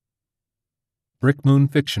Brick Moon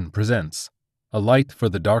Fiction presents A Light for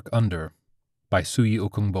the Dark Under by Suyi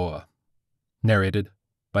Okungboa. Narrated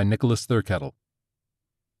by Nicholas Thurkettle.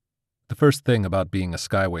 The first thing about being a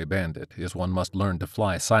Skyway bandit is one must learn to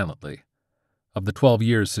fly silently. Of the 12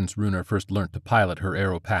 years since Runar first learnt to pilot her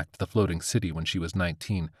Aeropack to the floating city when she was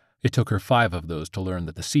 19, it took her 5 of those to learn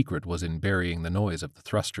that the secret was in burying the noise of the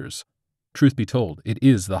thrusters. Truth be told, it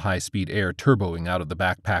is the high-speed air turboing out of the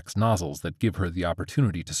backpack's nozzles that give her the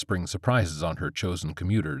opportunity to spring surprises on her chosen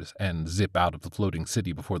commuters and zip out of the floating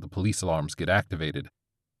city before the police alarms get activated.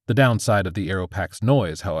 The downside of the Aeropack's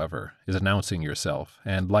noise, however, is announcing yourself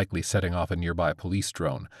and likely setting off a nearby police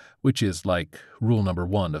drone, which is like rule number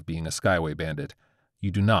 1 of being a Skyway bandit.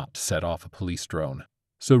 You do not set off a police drone.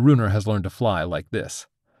 So Runar has learned to fly like this.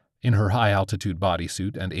 In her high-altitude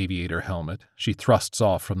bodysuit and aviator helmet, she thrusts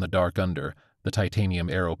off from the dark under, the titanium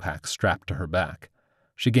Aeropack strapped to her back.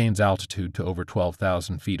 She gains altitude to over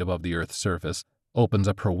 12,000 feet above the Earth's surface, opens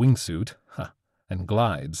up her wingsuit, and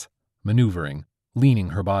glides, maneuvering, leaning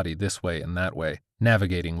her body this way and that way,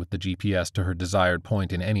 navigating with the GPS to her desired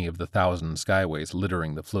point in any of the 1,000 skyways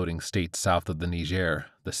littering the floating states south of the Niger,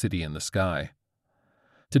 the city in the sky.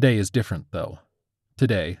 Today is different, though.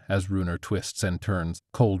 Today, as Runar twists and turns,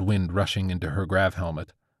 cold wind rushing into her grav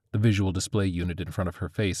helmet, the visual display unit in front of her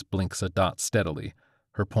face blinks a dot steadily,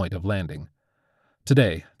 her point of landing.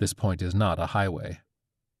 Today, this point is not a highway.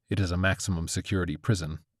 It is a maximum security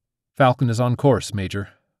prison. "Falcon is on course, Major,"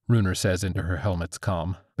 Runar says into her helmet's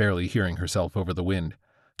comm, barely hearing herself over the wind.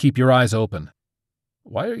 "Keep your eyes open."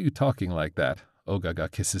 "Why are you talking like that?" Ogaga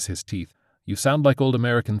kisses his teeth. "You sound like old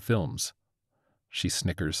American films." She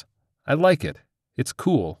snickers. "I like it. It's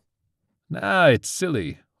cool." "Nah, it's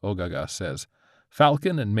silly," Ogaga says.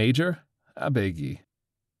 "Falcon and Major? I beg ye."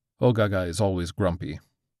 Ogaga is always grumpy.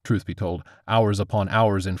 Truth be told, hours upon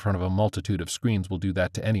hours in front of a multitude of screens will do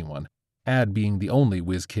that to anyone. Add being the only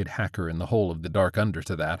whiz-kid hacker in the whole of the Dark Under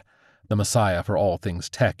to that, the messiah for all things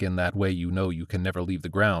tech in that way you know you can never leave the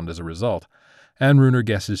ground as a result, and Runar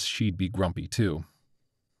guesses she'd be grumpy too.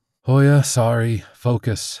 "Oh yeah, sorry,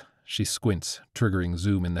 focus." She squints, triggering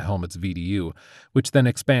zoom in the helmet's VDU, which then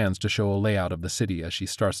expands to show a layout of the city as she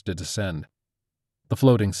starts to descend. The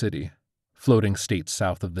floating city, floating state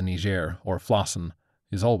south of the Niger, or Flossen,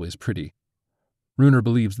 is always pretty. Runar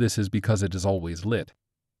believes this is because it is always lit.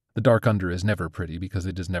 The Dark Under is never pretty because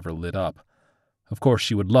it is never lit up. Of course,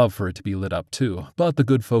 she would love for it to be lit up too, but the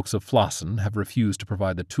good folks of Flossen have refused to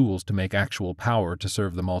provide the tools to make actual power to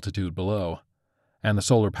serve the multitude below. And the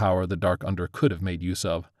solar power the Dark Under could have made use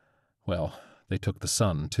of, well, they took the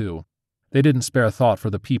sun, too. They didn't spare thought for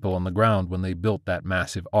the people on the ground when they built that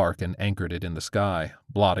massive ark and anchored it in the sky,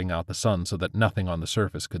 blotting out the sun so that nothing on the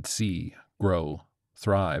surface could see, grow,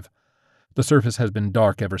 thrive. The surface has been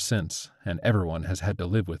dark ever since, and everyone has had to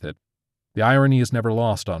live with it. The irony is never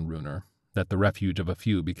lost on Runar, that the refuge of a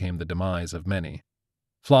few became the demise of many.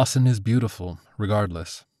 Flossen is beautiful,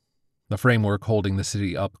 regardless. The framework holding the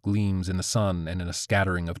city up gleams in the sun and in a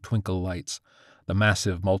scattering of twinkle lights, the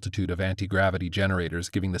massive multitude of anti-gravity generators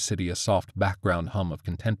giving the city a soft background hum of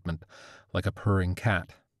contentment, like a purring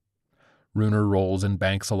cat. Runar rolls and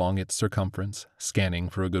banks along its circumference, scanning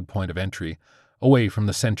for a good point of entry, away from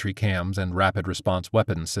the sentry cams and rapid response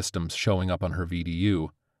weapon systems showing up on her VDU.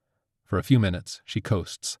 For a few minutes, she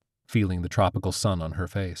coasts, feeling the tropical sun on her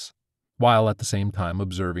face, while at the same time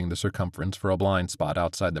observing the circumference for a blind spot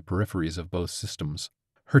outside the peripheries of both systems.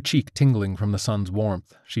 Her cheek tingling from the sun's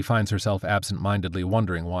warmth, she finds herself absent-mindedly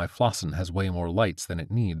wondering why Flossen has way more lights than it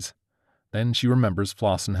needs. Then she remembers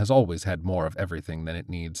Flossen has always had more of everything than it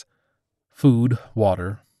needs. Food,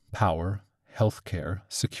 water, power, healthcare,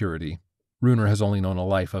 security. Runar has only known a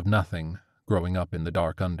life of nothing, growing up in the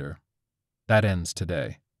Dark Under. That ends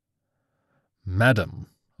today. "Madam,"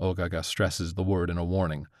 Ogaga stresses the word in a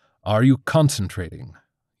warning, "are you concentrating?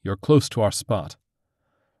 You're close to our spot."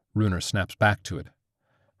 Runar snaps back to it.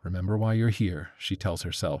 "Remember why you're here," she tells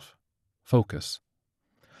herself. "Focus."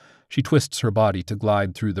 She twists her body to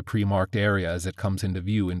glide through the pre-marked area as it comes into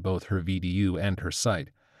view in both her VDU and her sight.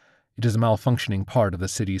 It is a malfunctioning part of the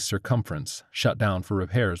city's circumference, shut down for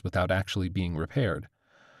repairs without actually being repaired.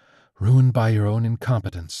 "Ruined by your own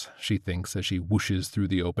incompetence," she thinks as she whooshes through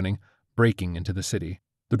the opening, breaking into the city.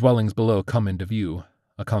 The dwellings below come into view,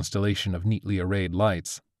 a constellation of neatly arrayed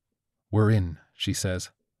lights. "We're in," she says.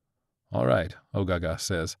 "All right," Ogaga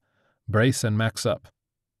says. "Brace and max up."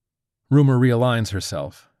 Runar realigns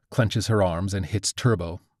herself, clenches her arms, and hits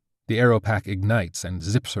turbo. The Aeropack ignites and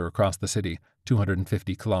zips her across the city,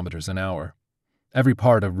 250 kilometers an hour. Every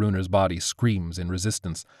part of Runar's body screams in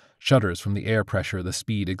resistance, shudders from the air pressure the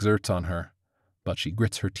speed exerts on her. But she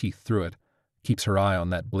grits her teeth through it, keeps her eye on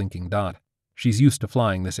that blinking dot. She's used to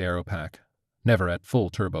flying this aeropack, never at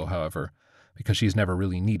full turbo, however, because she's never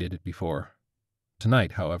really needed it before.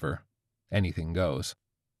 Tonight, however, anything goes.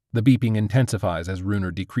 The beeping intensifies as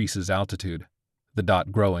Runer decreases altitude, the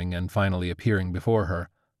dot growing and finally appearing before her,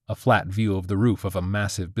 a flat view of the roof of a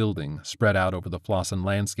massive building spread out over the Flossan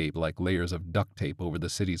landscape like layers of duct tape over the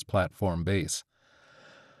city's platform base.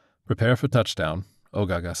 "Prepare for touchdown,"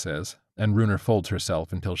 Ogaga says, and Runer folds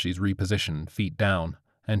herself until she's repositioned feet down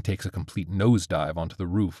and takes a complete nosedive onto the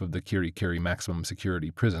roof of the Kirikiri maximum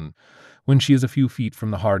security prison. When she is a few feet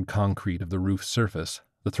from the hard concrete of the roof's surface,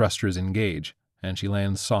 the thrusters engage, and she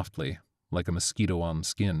lands softly, like a mosquito on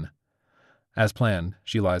skin. As planned,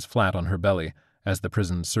 she lies flat on her belly as the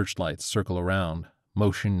prison's searchlights circle around,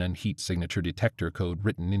 motion and heat signature detector code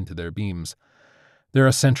written into their beams. There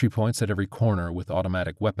are sentry points at every corner with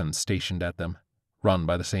automatic weapons stationed at them, run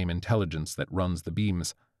by the same intelligence that runs the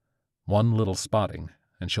beams. One little spotting,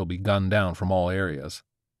 and she'll be gunned down from all areas.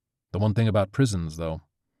 The one thing about prisons, though,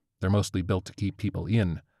 they're mostly built to keep people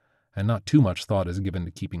in, and not too much thought is given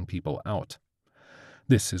to keeping people out.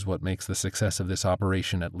 This is what makes the success of this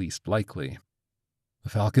operation at least likely.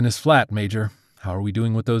 "The Falcon is flat, Major. How are we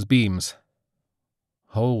doing with those beams?"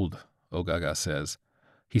 "Hold," Ogaga says.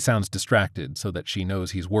 He sounds distracted so that she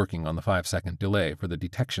knows he's working on the 5-second delay for the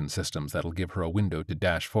detection systems that'll give her a window to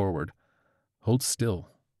dash forward. "Hold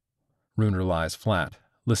still." Runer lies flat,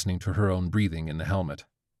 listening to her own breathing in the helmet.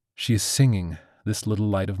 She is singing "This Little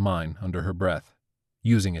Light of Mine" under her breath,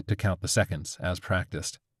 using it to count the seconds as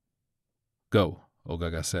practiced. "Go,"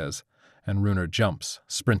 Ogaga says, and Runer jumps,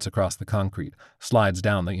 sprints across the concrete, slides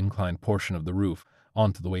down the inclined portion of the roof,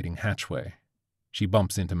 onto the waiting hatchway. She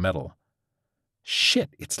bumps into metal.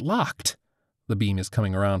 "Shit, it's locked!" The beam is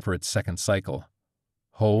coming around for its second cycle.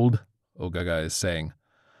 "Hold," Ogaga is saying.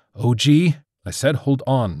 "OG, I said hold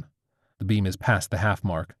on." The beam is past the half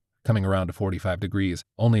mark, coming around to 45 degrees,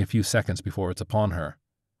 only a few seconds before it's upon her.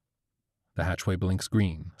 The hatchway blinks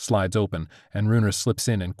green, slides open, and Runer slips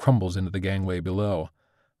in and crumbles into the gangway below.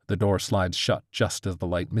 The door slides shut just as the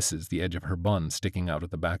light misses the edge of her bun sticking out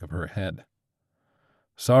at the back of her head.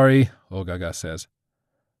 "Sorry," Ogaga says.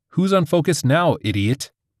 "Who's on focus now,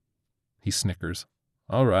 idiot?" He snickers.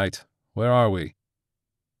 "All right, where are we?"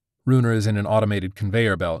 Runer is in an automated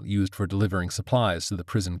conveyor belt used for delivering supplies to the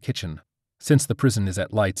prison kitchen. Since the prison is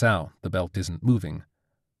at lights out, the belt isn't moving.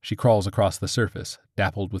 She crawls across the surface,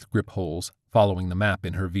 dappled with grip holes, following the map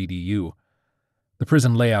in her VDU. The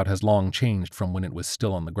prison layout has long changed from when it was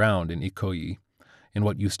still on the ground in Ikoyi, in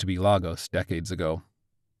what used to be Lagos decades ago.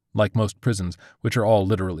 Like most prisons, which are all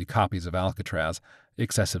literally copies of Alcatraz,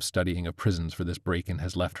 excessive studying of prisons for this break-in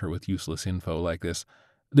has left her with useless info like this.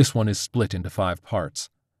 This one is split into 5 parts.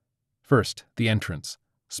 First, the entrance,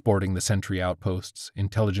 sporting the sentry outposts,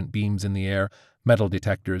 intelligent beams in the air, metal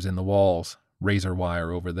detectors in the walls, razor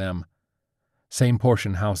wire over them. Same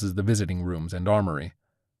portion houses the visiting rooms and armory.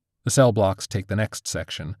 The cell blocks take the next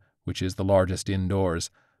section, which is the largest indoors,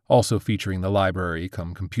 also featuring the library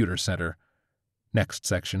cum computer center. Next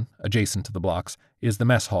section, adjacent to the blocks, is the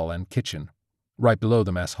mess hall and kitchen. Right below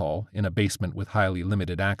the mess hall, in a basement with highly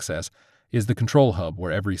limited access, is the control hub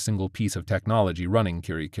where every single piece of technology running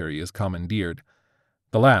Kirikiri is commandeered.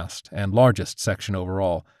 The last, and largest section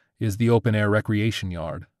overall, is the open-air recreation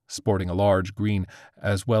yard, sporting a large green,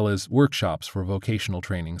 as well as workshops for vocational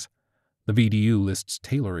trainings. The VDU lists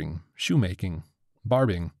tailoring, shoemaking,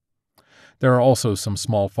 barbing. There are also some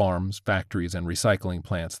small farms, factories, and recycling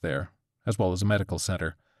plants there, as well as a medical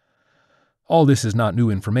center. All this is not new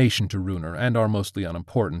information to Runer and are mostly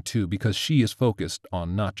unimportant too because she is focused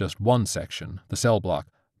on not just one section, the cell block,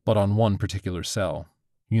 but on one particular cell,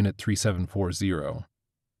 Unit 3740.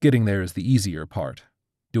 Getting there is the easier part.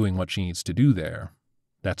 Doing what she needs to do there,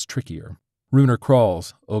 that's trickier. Runer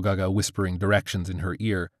crawls, Ogaga whispering directions in her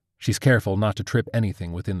ear. She's careful not to trip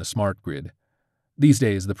anything within the smart grid. These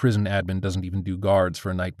days, the prison admin doesn't even do guards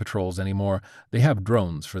for night patrols anymore. They have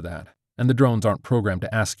drones for that, and the drones aren't programmed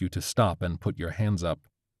to ask you to stop and put your hands up.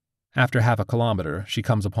 After half a kilometer, she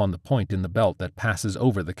comes upon the point in the belt that passes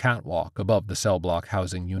over the catwalk above the cell block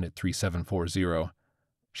housing Unit 3740.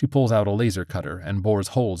 She pulls out a laser cutter and bores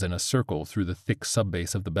holes in a circle through the thick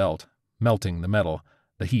subbase of the belt, melting the metal,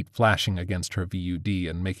 the heat flashing against her VUD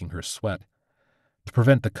and making her sweat. To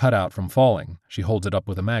prevent the cutout from falling, she holds it up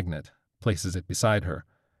with a magnet, places it beside her.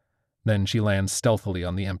 Then she lands stealthily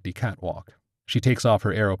on the empty catwalk. She takes off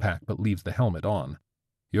her aeropack but leaves the helmet on.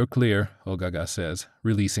 "You're clear," Ogaga says,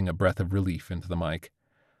 releasing a breath of relief into the mic.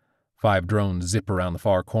 5 drones zip around the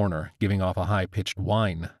far corner, giving off a high-pitched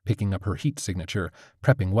whine, picking up her heat signature,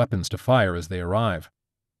 prepping weapons to fire as they arrive.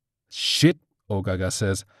 "Shit," Ogaga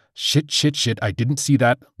says. Shit, I didn't see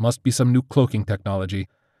that. Must be some new cloaking technology.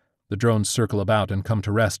 The drones circle about and come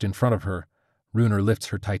to rest in front of her. Runer lifts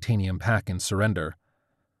her titanium pack in surrender.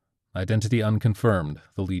 Identity unconfirmed,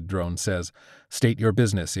 the lead drone says. State your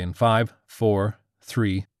business in 5, 4,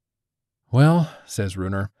 3. Well, says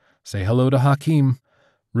Runer, say hello to Hakim.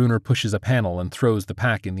 Runer pushes a panel and throws the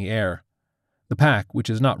pack in the air. The pack, which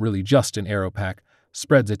is not really just an aero pack,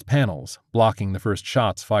 spreads its panels, blocking the first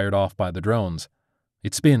shots fired off by the drones.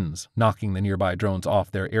 It spins, knocking the nearby drones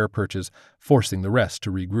off their air perches, forcing the rest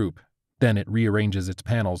to regroup. Then it rearranges its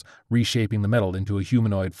panels, reshaping the metal into a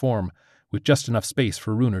humanoid form, with just enough space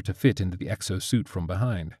for Runer to fit into the exosuit from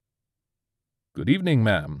behind. Good evening,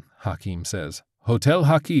 ma'am, Hakim says. Hotel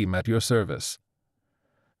Hakim at your service.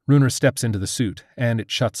 Runer steps into the suit, and it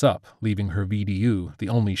shuts up, leaving her VDU, the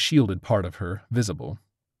only shielded part of her, visible.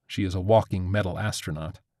 She is a walking metal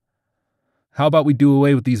astronaut. How about we do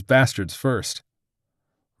away with these bastards first?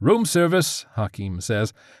 Room service, Hakim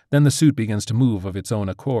says. Then the suit begins to move of its own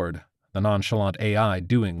accord, the nonchalant AI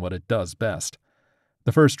doing what it does best.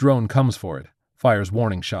 The first drone comes for it, fires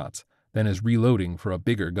warning shots, then is reloading for a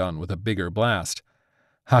bigger gun with a bigger blast.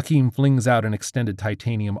 Hakim flings out an extended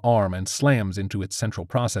titanium arm and slams into its central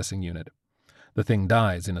processing unit. The thing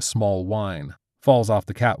dies in a small whine, falls off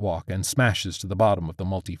the catwalk, and smashes to the bottom of the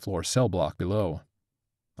multi-floor cell block below.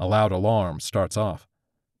 A loud alarm starts off.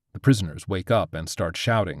 The prisoners wake up and start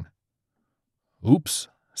shouting. Oops,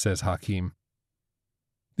 says Hakim.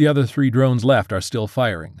 The other 3 drones left are still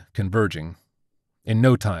firing, converging. In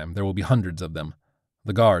no time, there will be hundreds of them.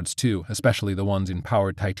 The guards, too, especially the ones in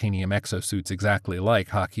powered titanium exosuits exactly like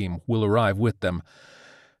Hakim, will arrive with them.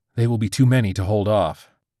 They will be too many to hold off.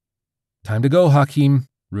 Time to go, Hakim.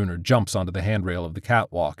 Runer jumps onto the handrail of the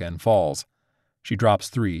catwalk and falls. She drops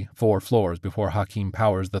 3, 4 floors before Hakim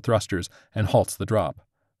powers the thrusters and halts the drop,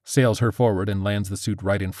 sails her forward and lands the suit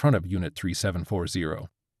right in front of Unit 3740.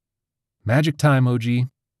 Magic time, OG,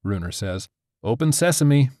 Runer says. Open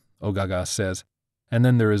sesame, Ogaga says. And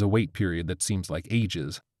then there is a wait period that seems like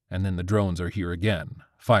ages, and then the drones are here again,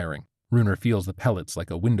 firing. Runer feels the pellets like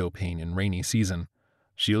a window pane in rainy season.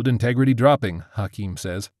 Shield integrity dropping, Hakim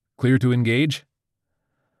says. Clear to engage?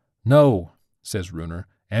 No, says Runer.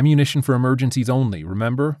 Ammunition for emergencies only,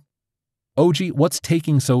 remember? OG, what's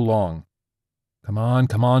taking so long? Come on,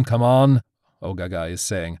 Ogaga is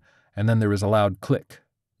saying, and then there is a loud click.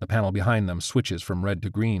 The panel behind them switches from red to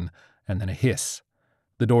green, and then a hiss.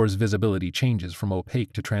 The door's visibility changes from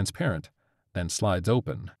opaque to transparent, then slides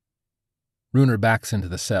open. Runer backs into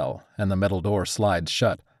the cell, and the metal door slides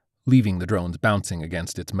shut, leaving the drones bouncing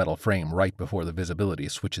against its metal frame right before the visibility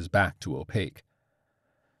switches back to opaque.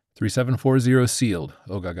 3740 sealed,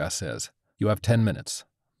 Ogaga says. You have 10 minutes.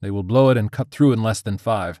 They will blow it and cut through in less than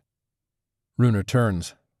 5. Runer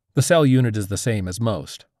turns. The cell unit is the same as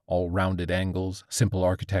most, all rounded angles, simple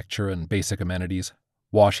architecture, and basic amenities.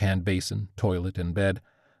 Wash-hand basin, toilet, and bed.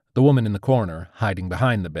 The woman in the corner, hiding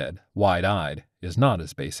behind the bed, wide-eyed, is not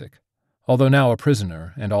as basic. Although now a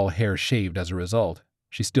prisoner, and all hair shaved as a result,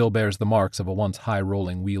 she still bears the marks of a once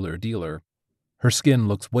high-rolling wheeler-dealer. Her skin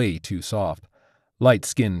looks way too soft,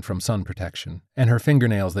 light-skinned from sun protection, and her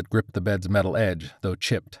fingernails that grip the bed's metal edge, though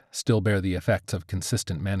chipped, still bear the effects of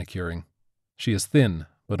consistent manicuring. She is thin,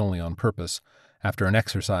 but only on purpose, after an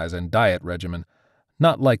exercise and diet regimen,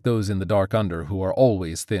 not like those in the Dark Under who are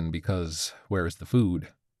always thin because where is the food?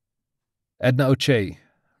 Edna Oche,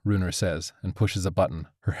 Runer says, and pushes a button.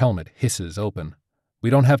 Her helmet hisses open. We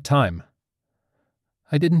don't have time.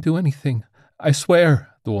 I didn't do anything. I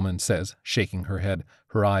swear, the woman says, shaking her head,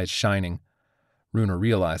 her eyes shining. Runer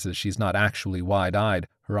realizes she's not actually wide-eyed.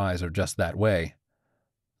 Her eyes are just that way.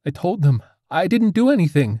 I told them. I didn't do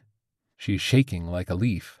anything. She's shaking like a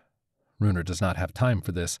leaf. Runer does not have time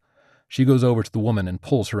for this. She goes over to the woman and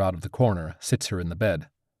pulls her out of the corner, sits her in the bed.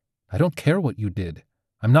 I don't care what you did.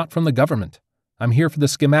 I'm not from the government. I'm here for the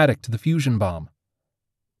schematic to the fusion bomb.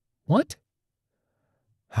 What?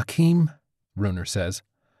 Hakim, Runer says.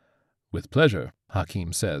 With pleasure,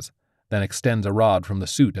 Hakim says, then extends a rod from the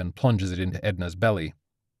suit and plunges it into Edna's belly.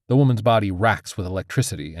 The woman's body racks with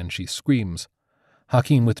electricity, and she screams.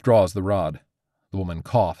 Hakim withdraws the rod. The woman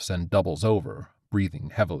coughs and doubles over,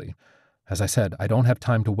 breathing heavily. As I said, I don't have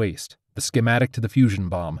time to waste. The schematic to the fusion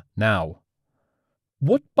bomb, now.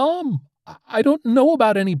 What bomb? I don't know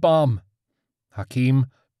about any bomb. Hakim.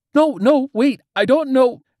 No, wait, I don't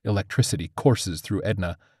know. Electricity courses through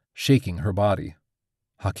Edna, shaking her body.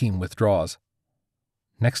 Hakim withdraws.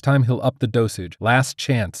 Next time he'll up the dosage. Last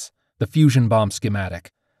chance. The fusion bomb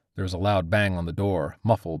schematic. There's a loud bang on the door,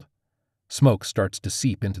 muffled. Smoke starts to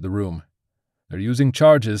seep into the room. They're using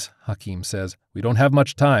charges, Hakim says. We don't have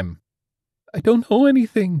much time. I don't know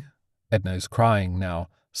anything. Edna is crying now,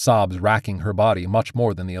 sobs racking her body much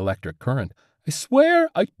more than the electric current. I swear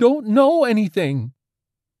I don't know anything.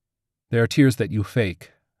 There are tears that you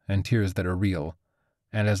fake, and tears that are real,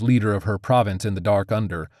 and as leader of her province in the Dark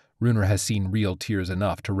Under, Runar has seen real tears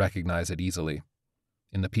enough to recognize it easily.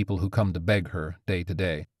 In the people who come to beg her, day to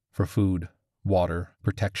day, for food, water,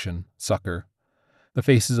 protection, succor. The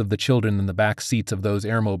faces of the children in the back seats of those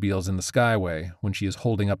airmobiles in the Skyway when she is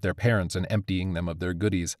holding up their parents and emptying them of their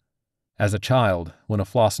goodies. As a child, when a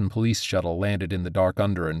Flosson police shuttle landed in the Dark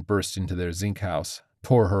Under and burst into their zinc house,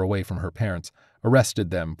 tore her away from her parents,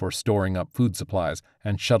 arrested them for storing up food supplies,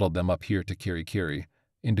 and shuttled them up here to Kirikiri,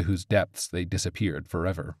 into whose depths they disappeared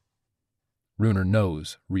forever. Runar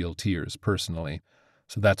knows real tears personally,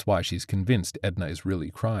 so that's why she's convinced Edna is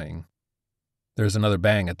really crying. There's another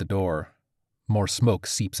bang at the door. More smoke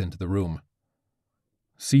seeps into the room.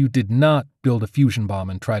 So you did not build a fusion bomb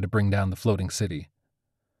and try to bring down the floating city.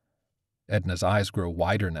 Edna's eyes grow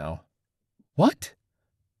wider now. What?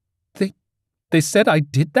 They said I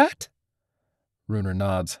did that? Runar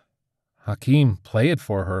nods. Hakim, play it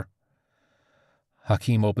for her.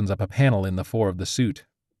 Hakim opens up a panel in the fore of the suit.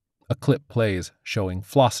 A clip plays, showing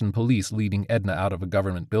Flosson police leading Edna out of a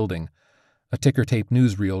government building. A ticker-tape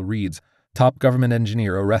newsreel reads, Top government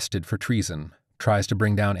engineer arrested for treason. Tries to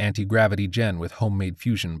bring down anti-gravity gen with homemade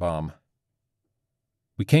fusion bomb.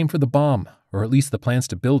 We came for the bomb, or at least the plans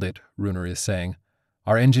to build it, Runar is saying.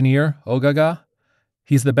 Our engineer, Ogaga,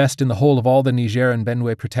 he's the best in the whole of all the Niger and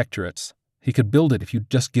Benue protectorates. He could build it if you'd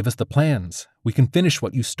just give us the plans. We can finish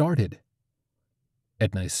what you started.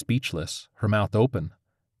 Edna is speechless, her mouth open.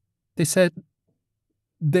 They said...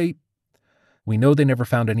 We know they never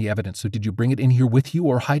found any evidence, so did you bring it in here with you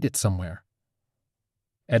or hide it somewhere?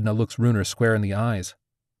 Edna looks Runar square in the eyes.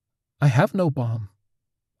 I have no bomb.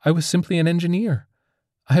 I was simply an engineer.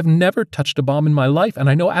 I have never touched a bomb in my life, and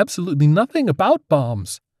I know absolutely nothing about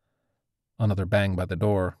bombs. Another bang by the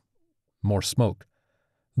door. More smoke.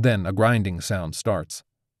 Then a grinding sound starts.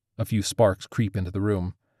 A few sparks creep into the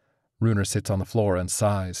room. Runar sits on the floor and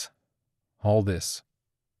sighs. All this.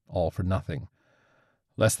 All for nothing.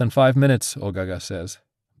 Less than 5 minutes, Ogaga says.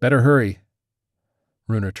 Better hurry.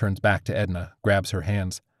 Runar turns back to Edna, grabs her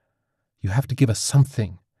hands. You have to give us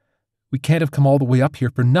something. We can't have come all the way up here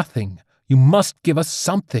for nothing. You must give us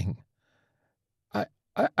something.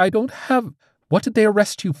 I don't have... What did they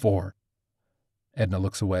arrest you for? Edna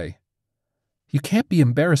looks away. You can't be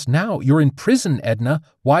embarrassed now. You're in prison, Edna.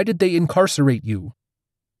 Why did they incarcerate you?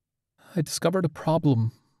 I discovered a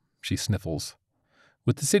problem, she sniffles.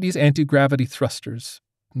 With the city's anti-gravity thrusters.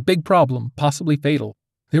 Big problem, possibly fatal.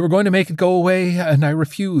 They were going to make it go away, and I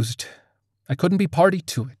refused. I couldn't be party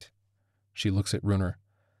to it. She looks at Runar.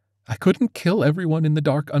 I couldn't kill everyone in the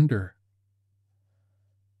Dark Under.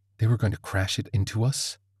 They were going to crash it into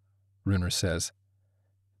us? Runar says.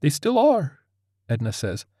 They still are, Edna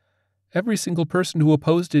says. Every single person who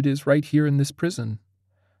opposed it is right here in this prison.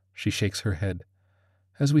 She shakes her head.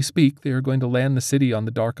 As we speak, they are going to land the city on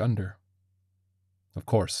the Dark Under. Of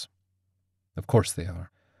course. Of course they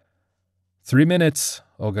are. 3 minutes,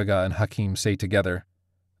 Ogaga and Hakim say together.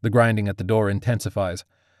 The grinding at the door intensifies.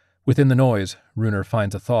 Within the noise, Runar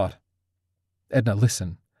finds a thought. Edna,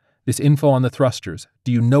 listen. This info on the thrusters,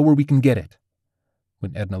 do you know where we can get it?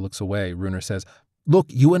 When Edna looks away, Runar says, Look,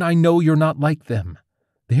 you and I know you're not like them.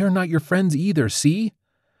 They are not your friends either, see?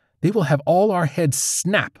 They will have all our heads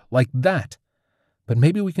snap like that. But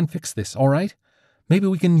maybe we can fix this, all right? Maybe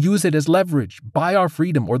we can use it as leverage, buy our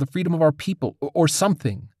freedom or the freedom of our people, or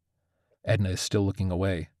something. Edna is still looking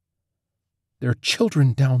away. There are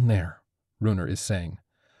children down there, Runar is saying.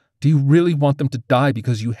 Do you really want them to die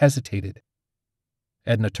because you hesitated?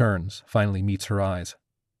 Edna turns, finally meets her eyes.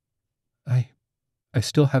 I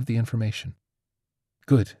still have the information.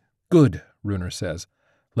 Good, Runar says.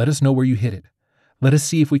 Let us know where you hid it. Let us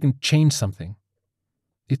see if we can change something.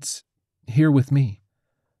 It's here with me.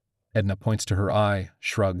 Edna points to her eye,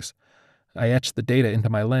 shrugs. I etched the data into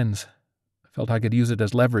my lens. I felt I could use it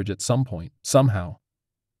as leverage at some point, somehow.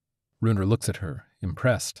 Runar looks at her,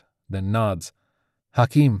 impressed, then nods.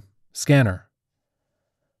 Hakim, scanner.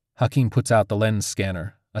 Hakim puts out the lens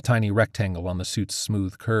scanner, a tiny rectangle on the suit's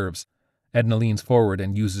smooth curves. Edna leans forward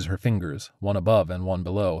and uses her fingers, one above and one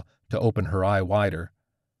below, to open her eye wider.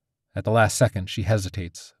 At the last second, she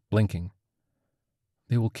hesitates, blinking.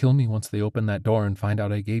 They will kill me once they open that door and find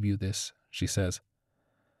out I gave you this, she says.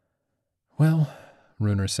 Well,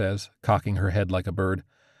 Runar says, cocking her head like a bird.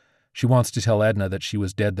 She wants to tell Edna that she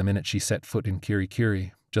was dead the minute she set foot in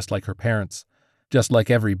Kirikiri, just like her parents, just like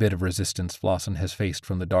every bit of resistance Flosson has faced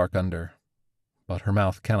from the Dark Under. But her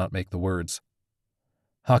mouth cannot make the words.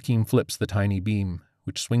 Hakim flips the tiny beam,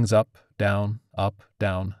 which swings up, down,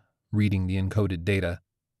 reading the encoded data.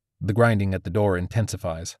 The grinding at the door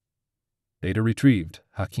intensifies. Data retrieved,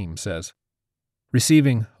 Hakim says.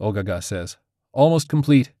 Receiving, Ogaga says. Almost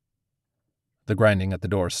complete. The grinding at the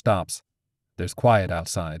door stops. There's quiet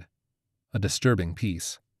outside. A disturbing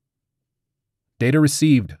peace. Data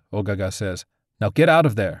received, Ogaga says. Now get out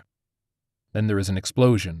of there. Then there is an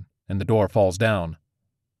explosion, and the door falls down.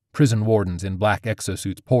 Prison wardens in black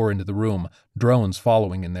exosuits pour into the room, drones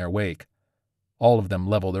following in their wake. All of them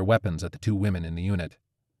level their weapons at the two women in the unit.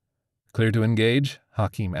 Clear to engage?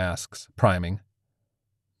 Hakim asks, priming.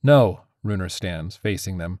 No, Runer stands,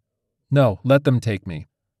 facing them. No, let them take me.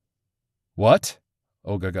 What?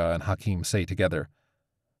 Ogaga and Hakim say together.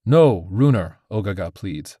 No, Runer, Ogaga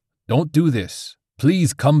pleads. Don't do this.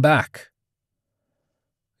 Please come back.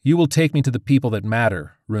 You will take me to the people that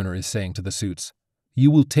matter, Runer is saying to the suits. You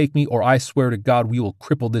will take me, or I swear to God we will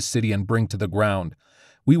cripple this city and bring to the ground.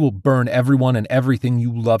 We will burn everyone and everything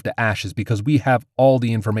you love to ashes because we have all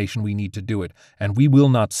the information we need to do it, and we will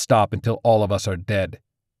not stop until all of us are dead.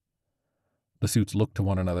 The suits look to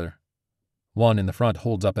one another. One in the front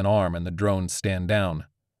holds up an arm and the drones stand down.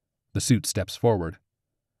 The suit steps forward.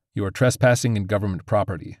 You are trespassing in government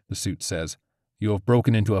property, the suit says. You have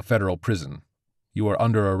broken into a federal prison. You are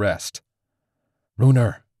under arrest.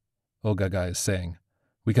 Runer, Ogaga is saying.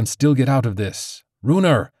 We can still get out of this.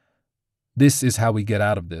 Runer! This is how we get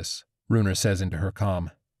out of this, Runer says into her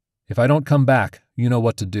comm. If I don't come back, you know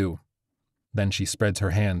what to do. Then she spreads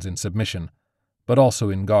her hands in submission, but also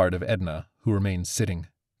in guard of Edna, who remains sitting,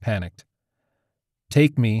 panicked.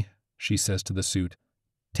 Take me, she says to the suit.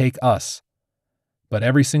 Take us. But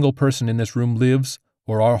every single person in this room lives,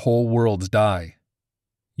 or our whole worlds die.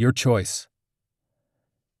 Your choice.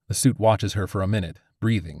 The suit watches her for a minute,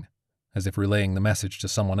 breathing, as if relaying the message to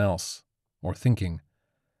someone else, or thinking.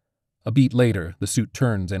 A beat later, the suit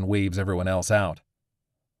turns and waves everyone else out.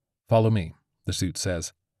 Follow me, the suit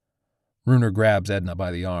says. Runer grabs Edna by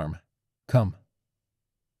the arm. Come.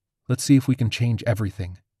 Let's see if we can change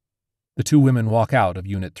everything. The two women walk out of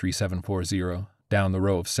Unit 3740, down the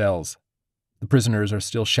row of cells. The prisoners are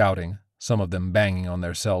still shouting, some of them banging on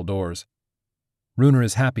their cell doors. Runer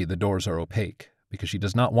is happy the doors are opaque, because she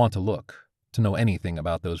does not want to look, to know anything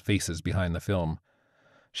about those faces behind the film.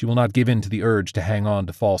 She will not give in to the urge to hang on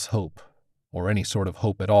to false hope, or any sort of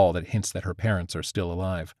hope at all that hints that her parents are still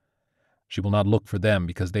alive. She will not look for them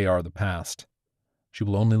because they are the past. She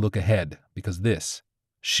will only look ahead because this,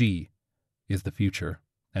 she, is the future,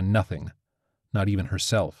 and nothing, not even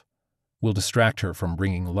herself, will distract her from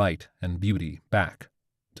bringing light and beauty back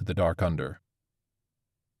to the Dark Under.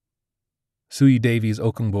 Suyi Davies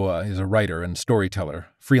Okungboa is a writer and storyteller,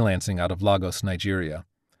 freelancing out of Lagos, Nigeria.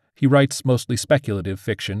 He writes mostly speculative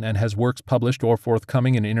fiction and has works published or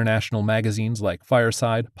forthcoming in international magazines like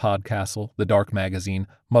Fireside, Podcastle, The Dark Magazine,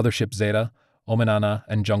 Mothership Zeta, Omenana,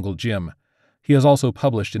 and Jungle Jim. He has also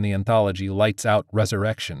published in the anthology Lights Out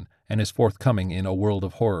Resurrection and is forthcoming in A World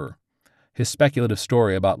of Horror. His speculative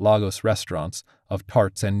story about Lagos restaurants, of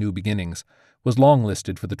tarts and new beginnings, was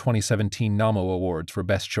longlisted for the 2017 Namo Awards for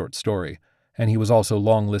Best Short Story, and he was also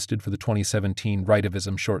longlisted for the 2017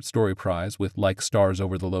 Writivism Short Story Prize with Like Stars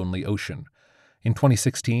Over the Lonely Ocean. In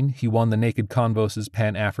 2016, he won the Naked Convos'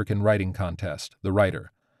 Pan-African Writing Contest, The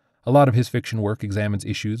Writer. A lot of his fiction work examines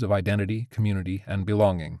issues of identity, community, and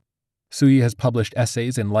belonging. Suyi has published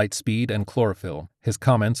essays in Lightspeed and Chlorophyll, his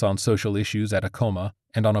comments on social issues at Acoma,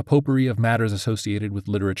 and on a potpourri of matters associated with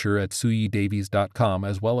literature at suyidavies.com,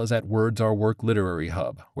 as well as at Words Are Work Literary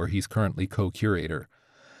Hub, where he's currently co-curator.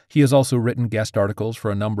 He has also written guest articles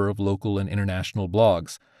for a number of local and international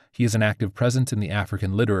blogs. He is an active presence in the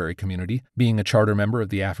African literary community, being a charter member of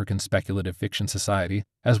the African Speculative Fiction Society,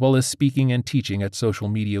 as well as speaking and teaching at Social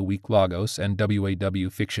Media Week Lagos and WAW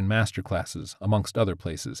Fiction Masterclasses, amongst other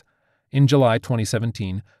places. In July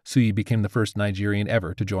 2017, Suyi became the first Nigerian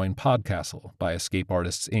ever to join Podcastle by Escape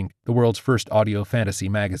Artists Inc., the world's first audio fantasy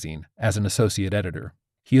magazine, as an associate editor.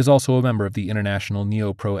 He is also a member of the international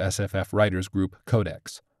Neo-Pro SFF writers group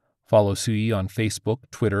Codex. Follow Suyi on Facebook,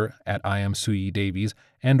 Twitter at @IamSuyiDavies,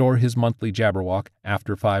 and/or his monthly Jabberwock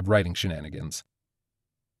After 5 Writing Shenanigans.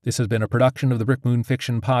 This has been a production of the Brick Moon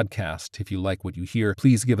Fiction Podcast. If you like what you hear,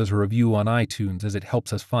 please give us a review on iTunes as it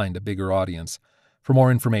helps us find a bigger audience. For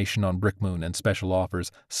more information on Brick Moon and special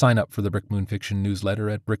offers, sign up for the Brick Moon Fiction newsletter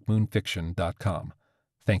at brickmoonfiction.com.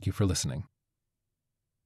 Thank you for listening.